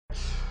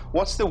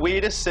What's the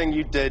weirdest thing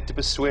you did to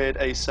persuade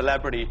a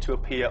celebrity to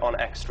appear on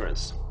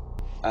extras?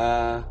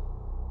 I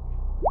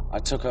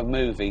took a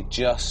movie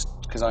just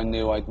because I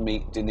knew I'd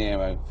meet De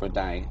Niro for a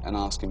day and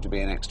ask him to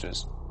be in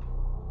extras.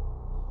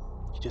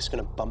 You're just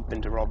going to bump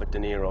into Robert De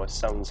Niro. It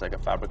sounds like a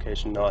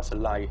fabrication. No, it's a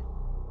lie.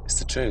 It's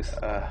the truth.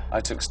 I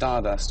took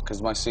Stardust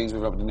because my scenes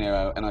with Robert De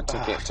Niro, and I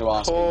took it to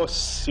ask him. Of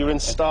course, you're in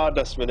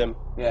Stardust with him.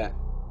 Yeah.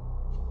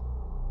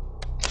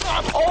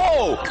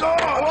 Oh! God!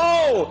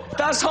 Whoa!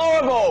 That's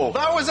horrible!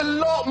 That was a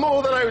lot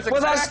more than I was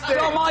expecting. Well, that's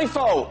not my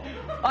fault.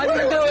 I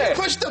didn't do it.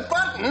 You pushed the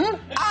button.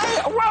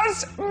 I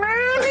was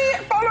merely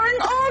following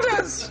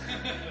orders.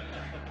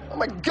 Oh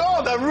my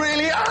God, that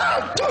really...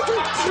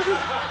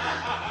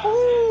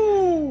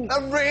 Ooh,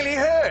 that really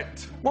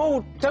hurt.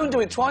 Well, don't do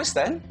it twice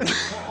then.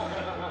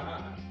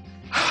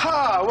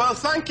 Ha! Well,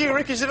 thank you,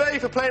 Ricky Gervais,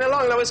 for playing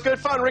along. That was good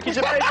fun, Ricky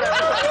Gervais.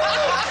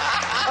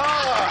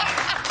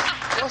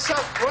 What's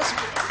up?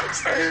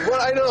 Well,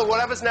 I don't know.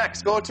 Whatever's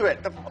next, go to it.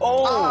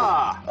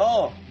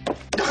 Oh.